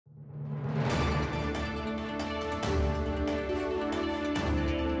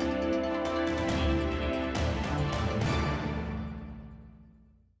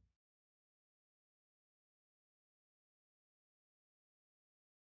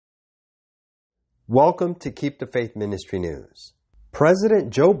Welcome to Keep the Faith Ministry News. President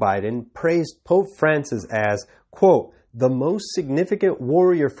Joe Biden praised Pope Francis as, quote, the most significant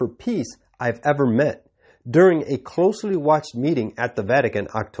warrior for peace I've ever met during a closely watched meeting at the Vatican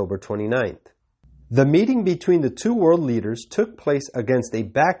October 29th. The meeting between the two world leaders took place against a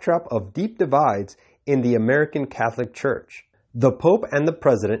backdrop of deep divides in the American Catholic Church. The Pope and the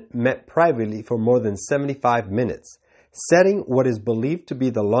President met privately for more than 75 minutes, setting what is believed to be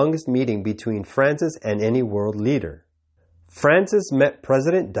the longest meeting between Francis and any world leader. Francis met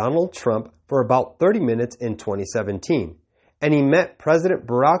President Donald Trump for about 30 minutes in 2017, and he met President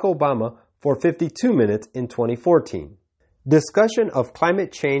Barack Obama for 52 minutes in 2014. Discussion of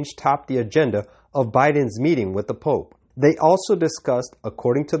climate change topped the agenda of Biden's meeting with the Pope. They also discussed,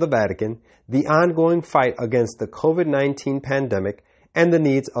 according to the Vatican, the ongoing fight against the COVID-19 pandemic and the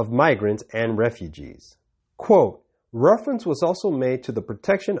needs of migrants and refugees. Quote, reference was also made to the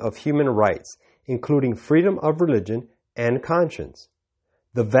protection of human rights, including freedom of religion and conscience.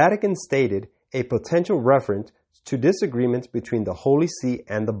 The Vatican stated a potential reference to disagreements between the Holy See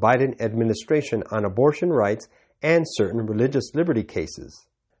and the Biden administration on abortion rights and certain religious liberty cases.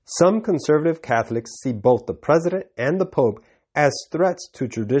 Some conservative Catholics see both the President and the Pope as threats to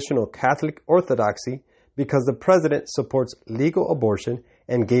traditional Catholic orthodoxy because the President supports legal abortion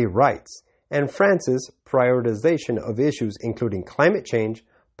and gay rights, and Francis' prioritization of issues including climate change,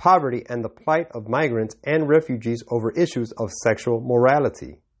 poverty, and the plight of migrants and refugees over issues of sexual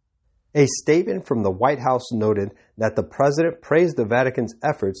morality. A statement from the White House noted that the President praised the Vatican's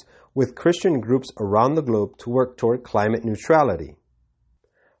efforts with Christian groups around the globe to work toward climate neutrality.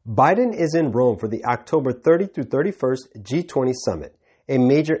 Biden is in Rome for the October 30 through 31st G20 Summit, a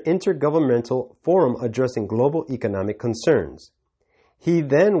major intergovernmental forum addressing global economic concerns. He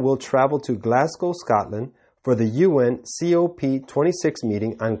then will travel to Glasgow, Scotland for the UN COP26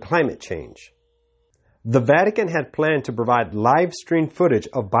 meeting on climate change. The Vatican had planned to provide live-stream footage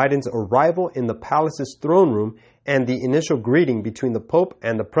of Biden's arrival in the palace's throne room and the initial greeting between the Pope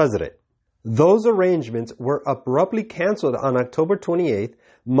and the President. Those arrangements were abruptly canceled on October 28th,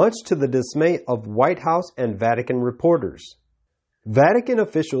 much to the dismay of White House and Vatican reporters. Vatican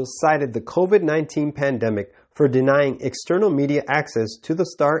officials cited the COVID-19 pandemic for denying external media access to the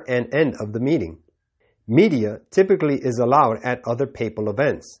start and end of the meeting. Media typically is allowed at other papal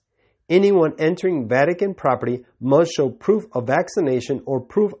events. Anyone entering Vatican property must show proof of vaccination or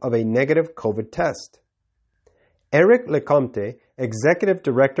proof of a negative COVID test. Eric Lecomte, executive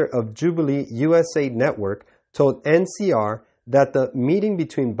director of Jubilee USA Network, told NCR that the meeting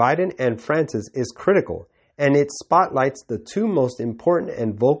between Biden and Francis is critical, and it spotlights the two most important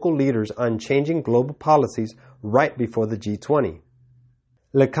and vocal leaders on changing global policies right before the G20.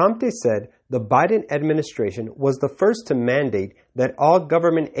 Lecomte said the Biden administration was the first to mandate that all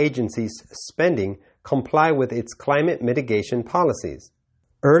government agencies' spending comply with its climate mitigation policies.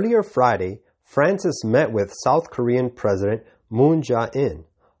 Earlier Friday, Francis met with South Korean President Moon Jae-in,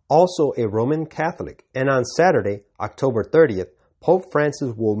 also a Roman Catholic, and on Saturday, October 30th, Pope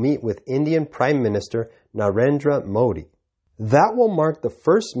Francis will meet with Indian Prime Minister Narendra Modi. That will mark the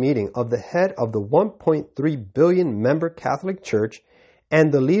first meeting of the head of the 1.3 billion member Catholic Church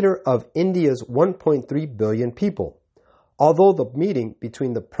and the leader of India's 1.3 billion people, although the meeting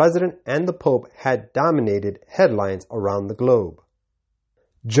between the President and the Pope had dominated headlines around the globe.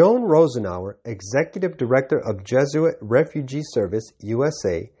 Joan Rosenauer, Executive Director of Jesuit Refugee Service,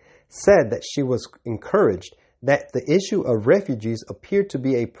 USA, said that she was encouraged that the issue of refugees appeared to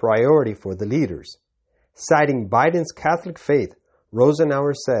be a priority for the leaders. Citing Biden's Catholic faith,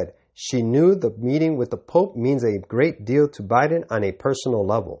 Rosenauer said she knew the meeting with the Pope means a great deal to Biden on a personal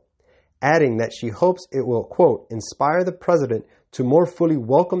level, adding that she hopes it will, quote, inspire the President to more fully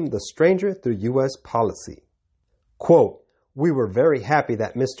welcome the stranger through U.S. policy. Quote, we were very happy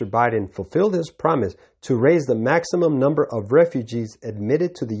that Mr. Biden fulfilled his promise to raise the maximum number of refugees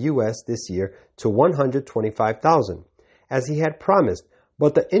admitted to the U.S. this year to 125,000, as he had promised,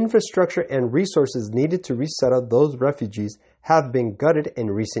 but the infrastructure and resources needed to resettle those refugees have been gutted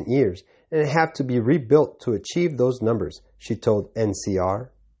in recent years and have to be rebuilt to achieve those numbers, she told NCR.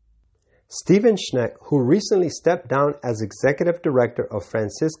 Stephen Schneck, who recently stepped down as executive director of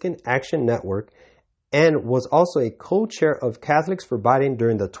Franciscan Action Network and was also a co-chair of Catholics for Biden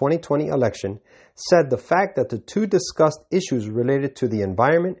during the 2020 election, said the fact that the two discussed issues related to the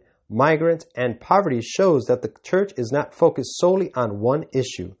environment, migrants, and poverty shows that the church is not focused solely on one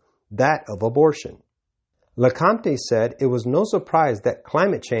issue, that of abortion. Lecomte said it was no surprise that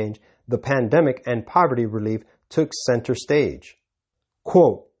climate change, the pandemic, and poverty relief took center stage.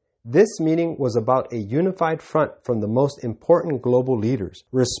 Quote, This meeting was about a unified front from the most important global leaders,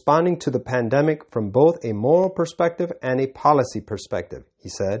 responding to the pandemic from both a moral perspective and a policy perspective, he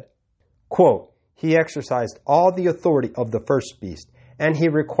said. Quote, he exercised all the authority of the first beast, and he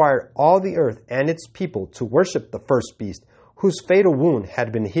required all the earth and its people to worship the first beast, whose fatal wound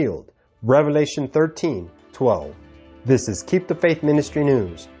had been healed. Revelation 13:12. This is Keep the Faith Ministry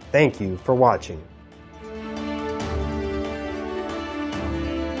News. Thank you for watching.